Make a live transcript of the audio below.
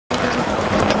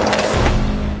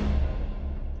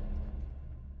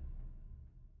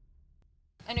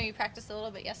I know you practiced a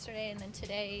little bit yesterday and then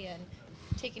today, and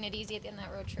taking it easy at the end of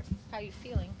that road trip. How are you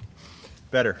feeling?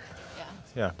 Better. Yeah.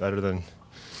 Yeah, better than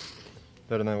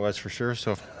it was for sure.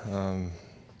 So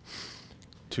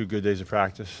 2 good days of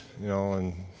practice,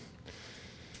 and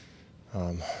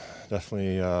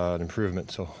definitely an improvement.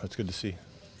 So that's good to see.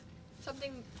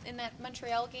 Something in that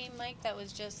Montreal game, Mike, that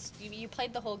was just you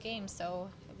played the whole game, so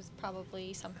it was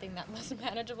probably something that wasn't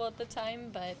manageable at the time.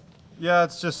 But yeah,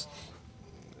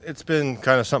 it's been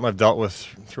kind of something I've dealt with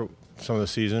through some of the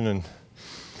season, and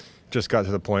just got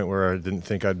to the point where I didn't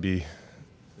think it'd be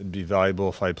valuable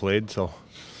if I played. So.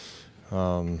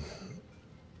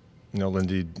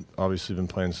 Lindy obviously been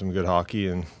playing some good hockey,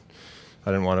 and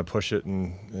I didn't want to push it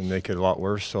and make it a lot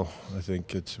worse. So I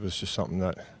think it was just something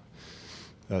that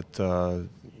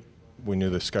we knew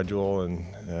the schedule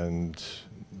and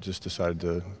just decided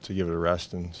to give it a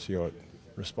rest and see how it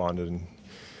responded, and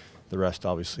the rest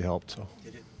obviously helped. So.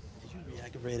 Did you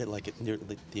re-aggravate it near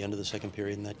the end of the second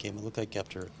period in that game? It looked like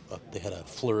after they had a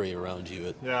flurry around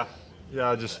you.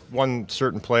 Yeah, just one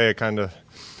certain play I kind of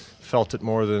felt it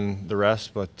more than the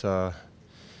rest, but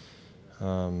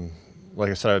like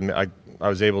I said, I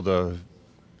was able to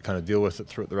kind of deal with it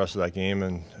throughout the rest of that game,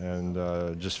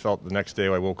 and just felt the next day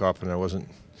I woke up and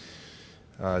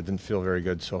I didn't feel very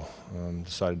good, so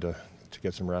decided to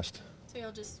get some rest. So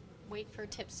you'll just wait for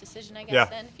Tip's decision, I guess.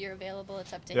 Then if you're available,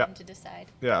 it's up to him to decide.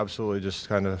 Yeah, absolutely. Just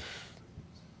kind of,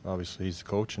 obviously he's the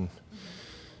coach, and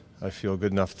I feel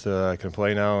good enough I can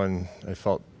play now, and I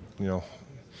felt,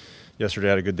 yesterday I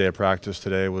had a good day of practice.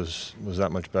 Today was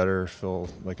that much better. Feel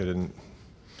like I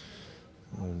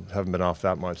haven't been off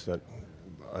that much, that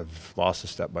I've lost a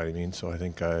step by any means. So I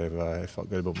think I felt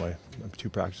good about my 2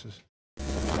 practices.